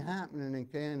 It's already happening in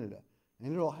Canada,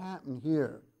 and it'll happen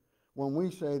here when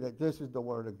we say that this is the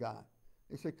Word of God.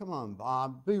 They say, come on,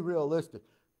 Bob, be realistic.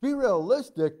 Be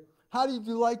realistic? How do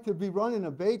you like to be running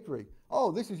a bakery?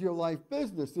 Oh, this is your life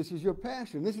business. This is your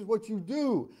passion. This is what you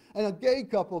do. And a gay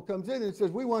couple comes in and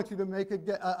says, we want you to make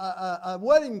a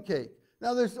wedding cake.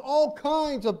 Now, there's all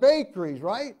kinds of bakeries,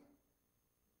 right?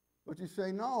 But you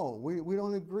say, no, we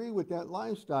don't agree with that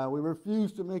lifestyle. We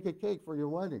refuse to make a cake for your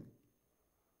wedding.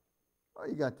 Well,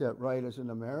 you got that right as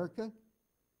an American.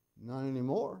 Not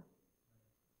anymore.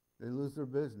 They lose their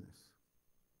business.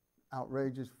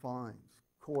 Outrageous fines,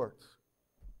 courts.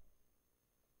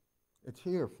 It's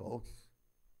here, folks.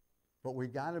 But we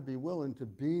got to be willing to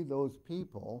be those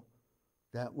people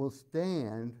that will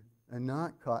stand and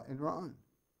not cut and run,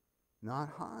 not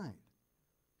hide.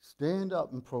 Stand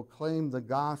up and proclaim the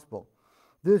gospel.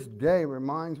 This day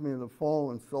reminds me of the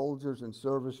fallen soldiers and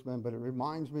servicemen, but it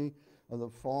reminds me of the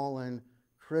fallen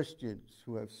Christians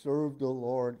who have served the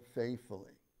Lord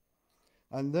faithfully.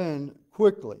 And then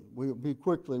quickly, we'll be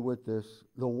quickly with this,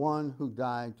 the one who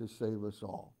died to save us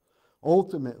all.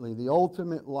 Ultimately, the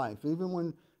ultimate life,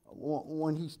 even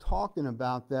when he's talking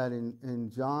about that in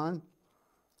John,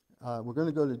 we're going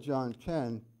to go to John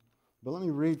 10, but let me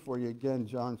read for you again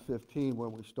John 15 where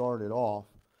we started off.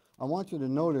 I want you to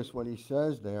notice what he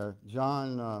says there, in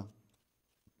John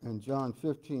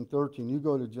 15:13. You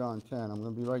go to John 10. I'm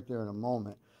going to be right there in a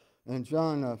moment. In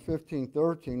John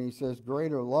 15:13, he says,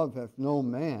 greater love hath no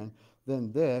man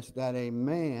than this, that a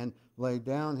man lay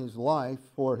down his life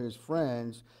for his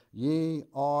friends. Ye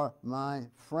are my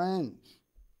friends.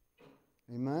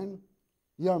 Amen?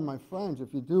 Ye are my friends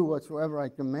if you do whatsoever I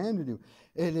commanded you.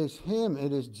 It is him,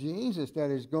 it is Jesus that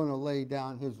is going to lay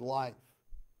down his life.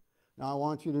 Now I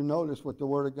want you to notice what the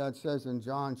Word of God says in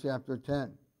John chapter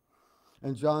 10.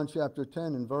 In John chapter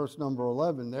 10 in verse number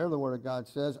 11, there the Word of God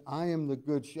says, I am the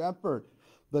good shepherd.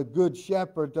 The good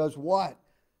shepherd does what?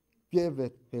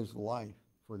 Giveth his life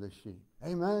for the sheep.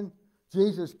 Amen?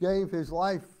 Jesus gave his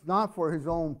life not for his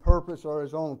own purpose or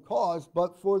his own cause,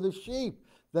 but for the sheep,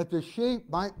 that the sheep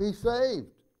might be saved.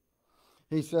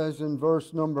 He says in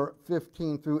verse number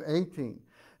 15 through 18,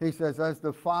 he says, as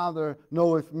the Father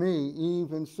knoweth me,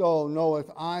 even so knoweth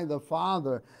I the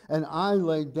Father, and I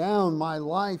lay down my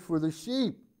life for the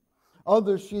sheep.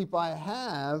 Other sheep I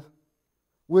have,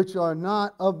 which are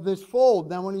not of this fold.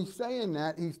 Now when he's saying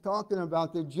that, he's talking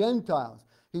about the Gentiles.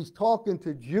 He's talking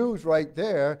to Jews right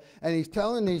there, and he's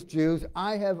telling these Jews,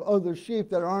 I have other sheep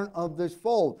that aren't of this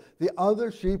fold. The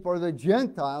other sheep are the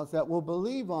Gentiles that will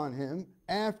believe on him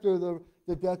after the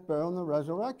the death, burial, and the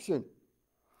resurrection.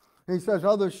 He says,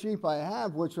 other sheep I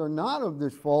have which are not of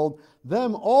this fold,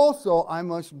 them also I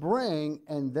must bring,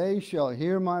 and they shall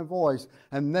hear my voice,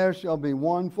 and there shall be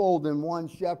one fold and one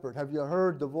shepherd. Have you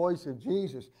heard the voice of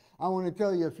Jesus? I want to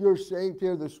tell you, if you're saved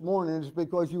here this morning, it's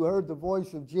because you heard the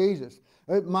voice of Jesus.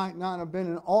 It might not have been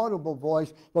an audible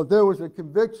voice, but there was a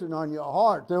conviction on your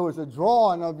heart. There was a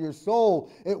drawing of your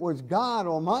soul. It was God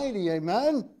Almighty,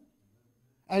 amen?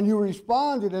 And you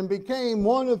responded and became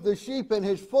one of the sheep in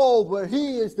his fold, where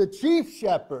he is the chief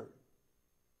shepherd.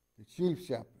 The chief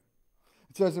shepherd.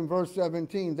 It says in verse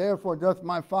 17, therefore doth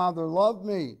my Father love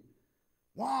me.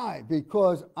 Why?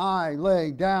 Because I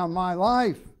lay down my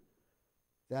life,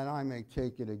 that I may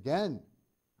take it again.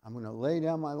 I'm going to lay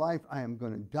down my life. I am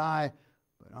going to die,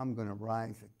 but I'm going to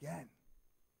rise again.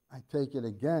 I take it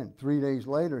again. 3 days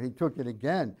later, he took it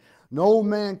again. No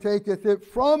man taketh it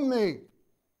from me.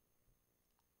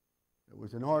 There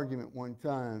was an argument one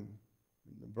time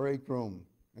in the break room.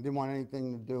 I didn't want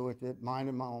anything to do with it,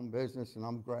 minding my own business, and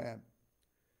I'm grabbed.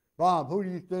 Bob, who do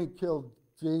you think killed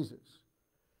Jesus?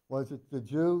 Was it the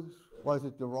Jews? Was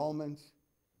it the Romans?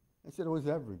 I said it was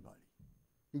everybody.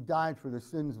 He died for the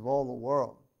sins of all the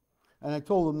world. And I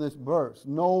told him this verse,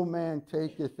 no man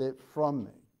taketh it from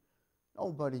me.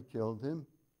 Nobody killed him.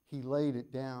 He laid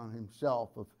it down himself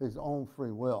of his own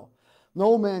free will.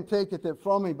 No man taketh it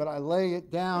from me, but I lay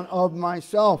it down of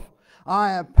myself.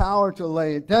 I have power to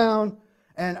lay it down,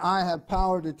 and I have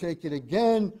power to take it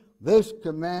again. This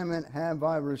commandment have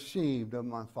I received of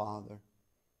my Father.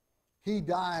 He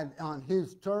died on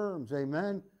his terms,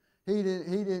 amen? He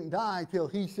didn't die till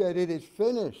he said it is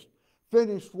finished.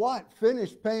 Finished what?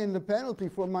 Finished paying the penalty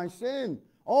for my sin.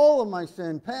 All of my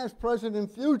sin, past, present, and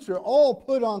future, all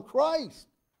put on Christ.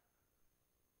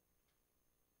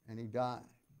 And he died.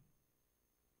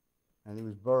 And he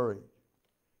was buried.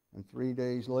 And 3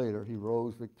 days later, he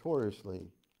rose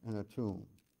victoriously in a tomb,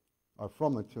 or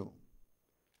from a tomb.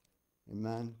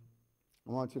 Amen.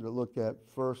 I want you to look at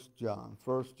 1 John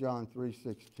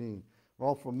 3:16. We're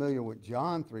all familiar with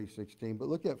John 3:16, but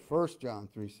look at 1 John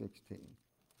 3:16,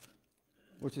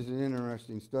 which is an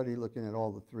interesting study looking at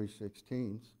all the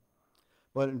 3:16s.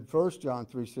 But in 1 John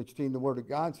 3:16, the Word of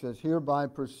God says, hereby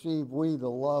perceive we the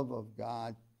love of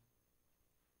God.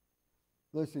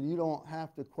 Listen, you don't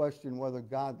have to question whether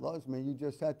God loves me. You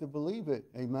just have to believe it.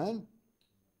 Amen?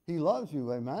 He loves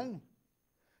you. Amen?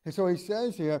 And so he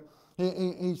says here,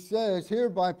 he says,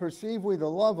 hereby perceive we the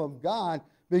love of God,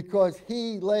 because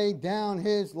he laid down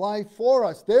his life for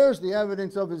us. There's the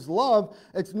evidence of his love.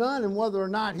 It's not in whether or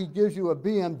not he gives you a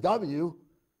BMW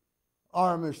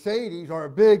or a Mercedes or a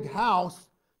big house.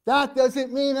 That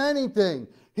doesn't mean anything.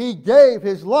 He gave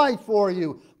his life for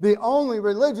you. The only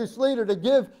religious leader to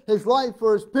give his life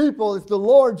for his people is the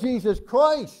Lord Jesus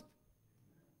Christ.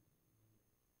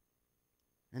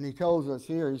 And he tells us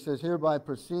here, he says, hereby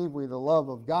perceive we the love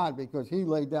of God, because he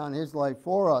laid down his life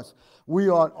for us. We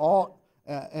ought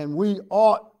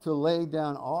to lay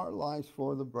down our lives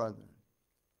for the brethren.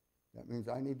 That means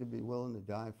I need to be willing to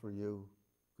die for you,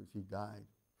 because he died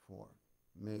for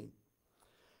me.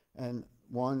 And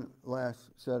one last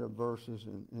set of verses,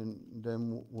 and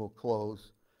then we'll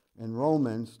close. In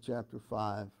Romans chapter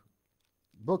 5,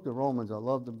 book of Romans, I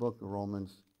love the book of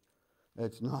Romans.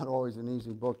 It's not always an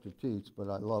easy book to teach, but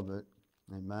I love it.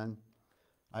 Amen.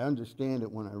 I understand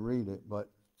it when I read it, but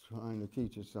trying to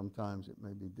teach it sometimes it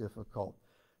may be difficult.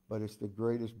 But it's the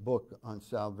greatest book on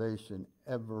salvation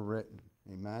ever written.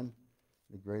 Amen.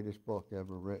 The greatest book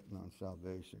ever written on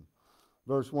salvation.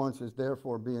 Verse 1 says,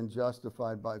 therefore, being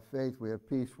justified by faith, we have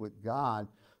peace with God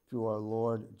through our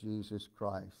Lord Jesus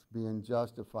Christ. Being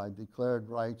justified, declared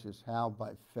righteous, how?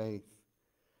 By faith.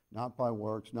 Not by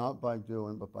works, not by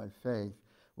doing, but by faith.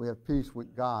 We have peace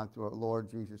with God through our Lord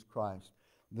Jesus Christ.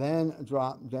 Then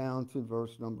drop down to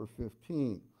verse number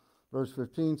 15. Verse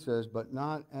 15 says, but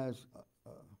not as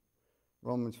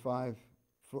Romans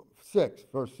 6,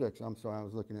 verse 6. I'm sorry, I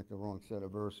was looking at the wrong set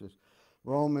of verses.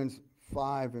 Romans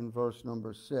 5 and verse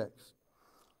number 6.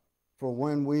 For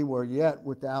when we were yet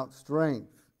without strength,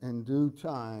 in due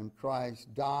time,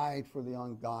 Christ died for the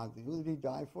ungodly. Who did he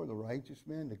die for? The righteous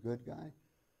man, the good guy?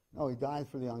 No, he died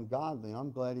for the ungodly.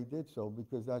 I'm glad he did so,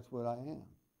 because that's what I am.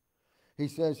 He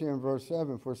says here in verse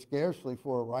 7, for scarcely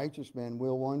for a righteous man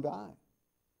will one die.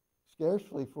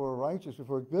 Scarcely for a righteous,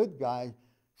 for a good guy,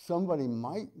 somebody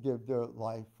might give their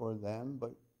life for them,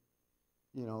 but,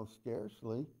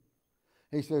 scarcely.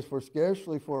 He says, for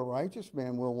scarcely for a righteous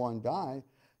man will one die,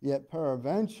 yet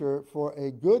peradventure for a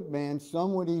good man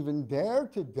some would even dare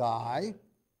to die.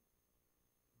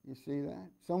 You see that?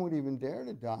 Some would even dare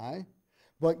to die.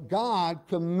 But God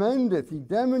commendeth, he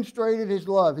demonstrated his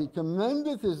love. He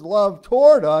commendeth his love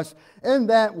toward us in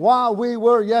that while we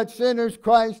were yet sinners,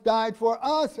 Christ died for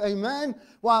us. Amen.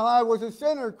 While I was a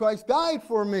sinner, Christ died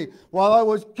for me. While I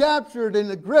was captured in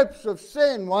the grips of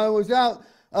sin, while I was out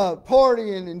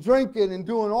partying and drinking and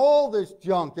doing all this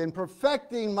junk and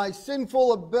perfecting my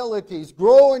sinful abilities,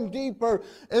 growing deeper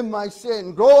in my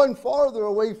sin, growing farther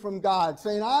away from God,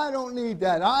 saying, I don't need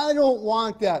that. I don't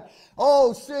want that.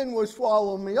 Oh, sin was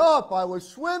swallowing me up. I was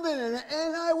swimming in it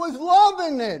and I was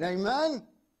loving it. Amen.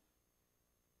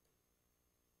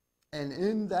 And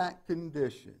in that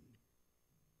condition,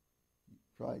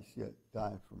 Christ yet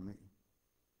died for me.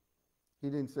 He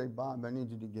didn't say, Bob, I need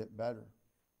you to get better.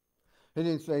 He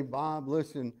didn't say, Bob,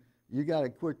 listen, you got to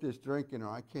quit this drinking or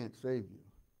I can't save you.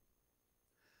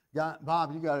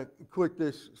 Bob, you got to quit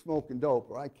this smoking dope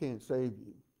or I can't save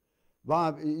you.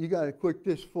 Bob, you got to quit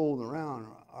this fooling around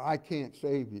or I can't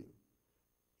save you.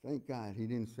 Thank God he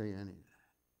didn't say any of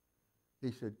that.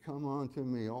 He said, come on to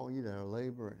me, all you that are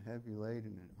labor and heavy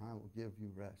laden, and I will give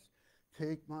you rest.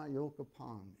 Take my yoke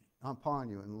upon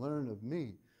you and learn of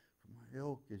me, for my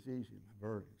yoke is easy, my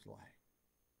burden is light.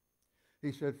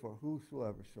 He said, for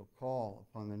whosoever shall call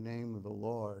upon the name of the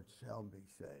Lord shall be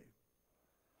saved.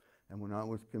 And when I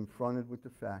was confronted with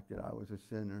the fact that I was a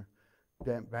sinner,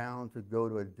 bound to go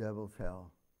to a devil's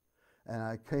hell, and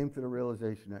I came to the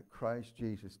realization that Christ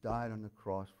Jesus died on the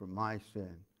cross for my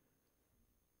sin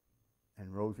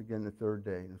and rose again the third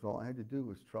day, and all I had to do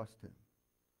was trust him.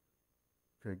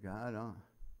 Say, God,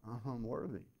 I'm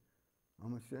unworthy.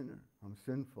 I'm a sinner. I'm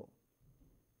sinful.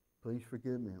 Please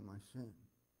forgive me of my sin.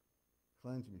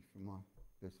 Cleanse me from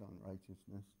this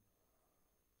unrighteousness.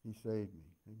 He saved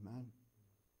me. Amen.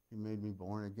 He made me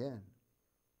born again.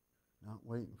 Not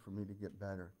waiting for me to get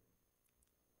better.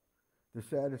 The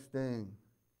saddest thing,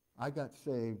 I got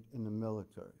saved in the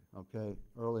military, okay?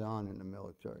 Early on in the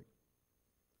military.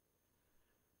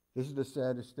 This is the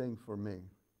saddest thing for me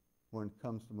when it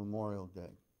comes to Memorial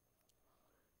Day.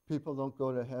 People don't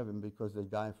go to heaven because they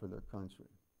die for their country.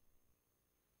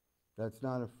 That's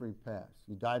not a free pass.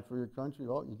 You died for your country,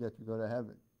 oh, you get to go to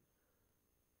heaven.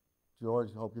 George,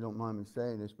 I hope you don't mind me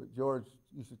saying this, but George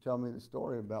used to tell me the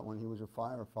story about when he was a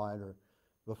firefighter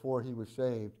before he was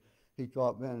saved. He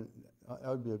thought, man, that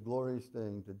would be a glorious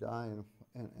thing to die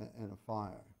in a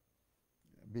fire,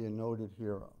 be a noted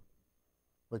hero.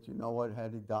 But you know what?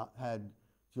 Had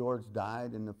George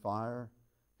died in the fire,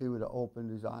 he would have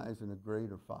opened his eyes in a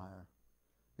greater fire.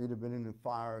 He'd have been in the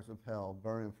fires of hell,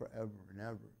 burning forever and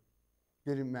ever.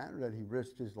 Didn't matter that he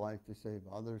risked his life to save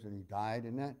others and he died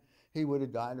in that. He would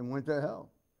have died and went to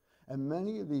hell. And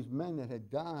many of these men that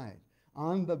had died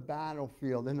on the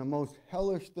battlefield in the most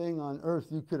hellish thing on earth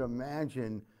you could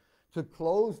imagine, to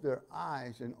close their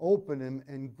eyes and open them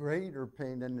in greater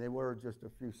pain than they were just a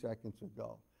few seconds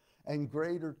ago, and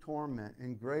greater torment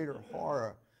and greater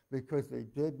horror because they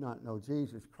did not know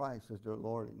Jesus Christ as their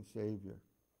Lord and Savior.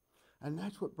 And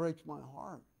that's what breaks my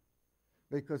heart,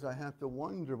 because I have to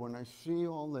wonder when I see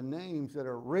all the names that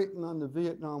are written on the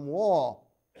Vietnam Wall,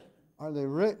 are they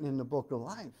written in the book of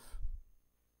life?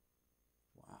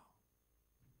 Wow.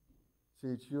 See,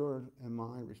 it's your and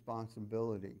my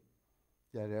responsibility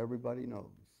that everybody knows.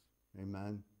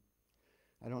 Amen.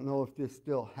 I don't know if this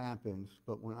still happens,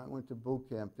 but when I went to boot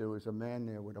camp, there was a man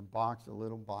there with a box of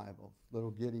little Bibles,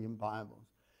 little Gideon Bibles,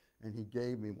 and he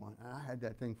gave me one. And I had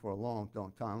that thing for a long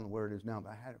time. I don't know where it is now,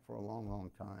 but I had it for a long, long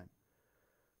time.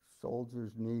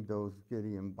 Soldiers need those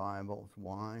Gideon Bibles.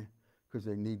 Why? Because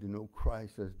they need to know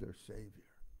Christ as their Savior.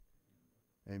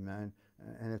 Amen.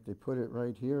 And if they put it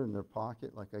right here in their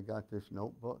pocket, like I got this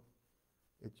notebook,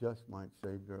 it just might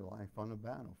save their life on the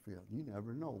battlefield. You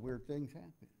never know. Weird things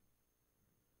happen.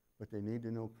 But they need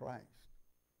to know Christ,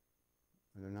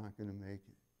 or they're not going to make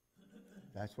it.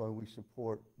 That's why we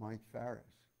support Mike Farris,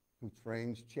 who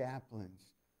trains chaplains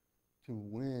to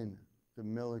win the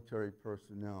military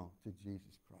personnel to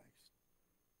Jesus Christ.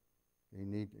 They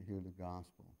need to hear the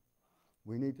gospel.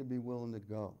 We need to be willing to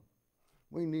go.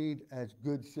 We need, as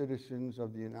good citizens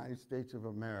of the United States of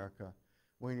America,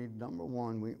 we need, number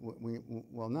one,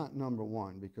 well, not number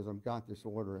one, because I've got this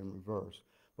order in reverse,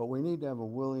 but we need to have a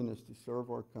willingness to serve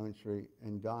our country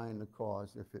and die in the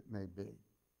cause if it may be.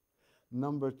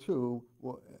 Number two,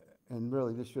 and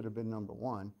really this should have been number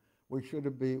one, we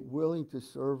should be willing to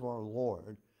serve our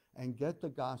Lord and get the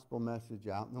gospel message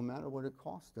out no matter what it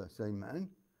costs us. Amen?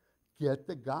 Get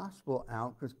the gospel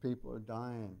out, because people are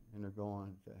dying and they're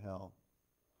going to hell.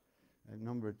 And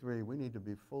number three, we need to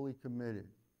be fully committed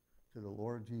to the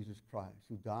Lord Jesus Christ,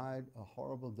 who died a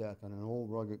horrible death on an old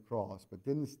rugged cross, but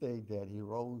didn't stay dead. He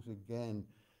rose again,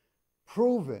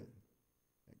 proving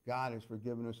that God has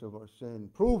forgiven us of our sin,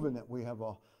 proven that we have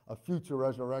a future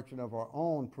resurrection of our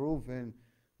own, proven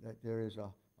that there is a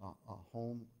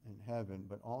home in heaven,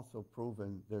 but also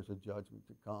proven there's a judgment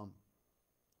to come.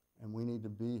 And we need to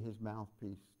be his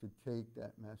mouthpiece to take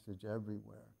that message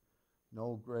everywhere.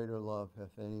 No greater love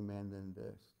hath any man than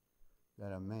this,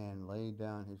 that a man laid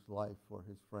down his life for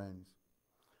his friends.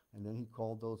 And then he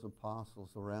called those apostles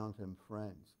around him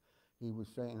friends. He was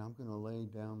saying, I'm going to lay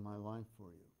down my life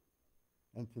for you.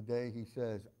 And today he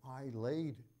says, I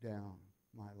laid down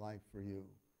my life for you.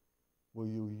 Will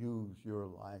you use your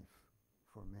life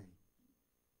for me?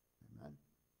 Amen.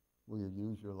 Will you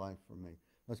use your life for me?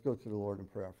 Let's go to the Lord in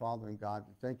prayer. Father and God,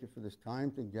 we thank you for this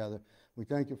time together. We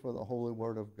thank you for the holy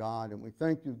word of God. And we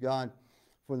thank you, God,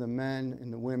 for the men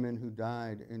and the women who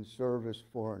died in service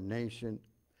for our nation.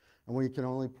 And we can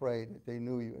only pray that they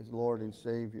knew you as Lord and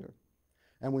Savior.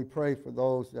 And we pray for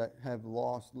those that have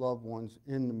lost loved ones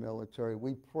in the military.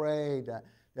 We pray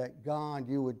that God,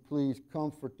 you would please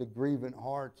comfort the grieving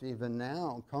hearts even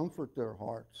now. Comfort their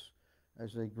hearts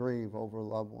as they grieve over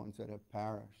loved ones that have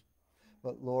perished.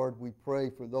 But Lord, we pray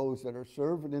for those that are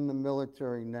serving in the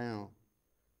military now,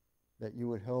 that you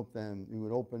would help them. You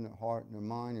would open their heart and their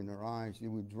mind and their eyes.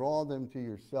 You would draw them to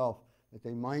yourself that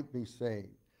they might be saved.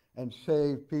 And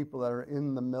save people that are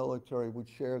in the military, would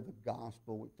share the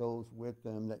gospel with those with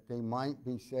them, that they might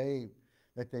be saved,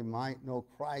 that they might know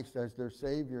Christ as their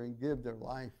Savior and give their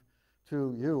life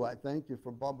to you. I thank you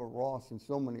for Bubba Ross and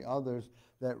so many others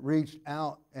that reached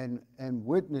out and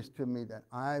witnessed to me that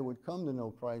I would come to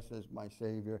know Christ as my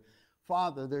Savior.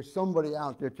 Father, there's somebody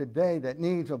out there today that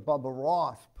needs a Bubba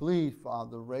Ross. Please,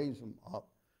 Father, raise them up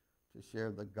to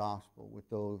share the gospel with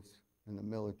those in the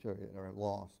military that are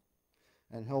lost.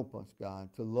 And help us, God,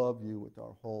 to love you with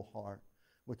our whole heart,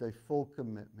 with a full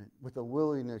commitment, with a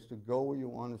willingness to go where you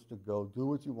want us to go, do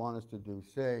what you want us to do,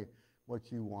 say what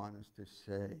you want us to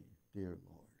say, dear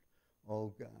Lord.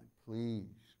 Oh, God, please,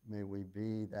 may we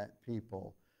be that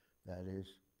people that is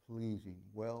pleasing,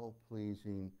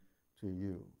 well-pleasing to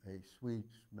you, a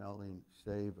sweet-smelling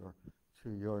savor to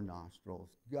your nostrils.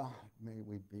 God, may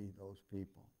we be those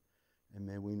people. And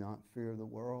may we not fear the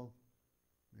world.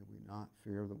 May we not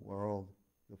fear the world,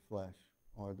 the flesh,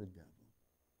 or the devil,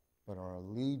 but our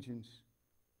allegiance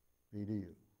be to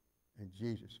you. In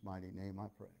Jesus' mighty name I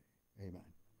pray. Amen.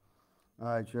 All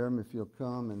right, Jeremy, if you'll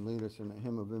come and lead us in a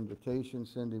hymn of invitation.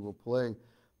 Cindy will play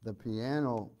the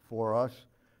piano for us,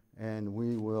 and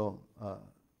we will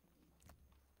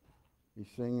be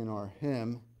singing our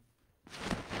hymn.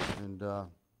 And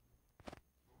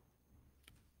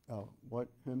what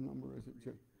hymn number is it,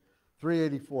 Jim?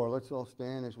 384. Let's all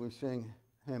stand as we sing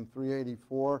hymn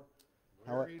 384.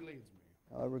 Where he leads me.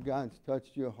 However God's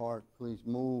touched your heart, please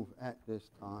move at this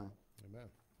time. Amen.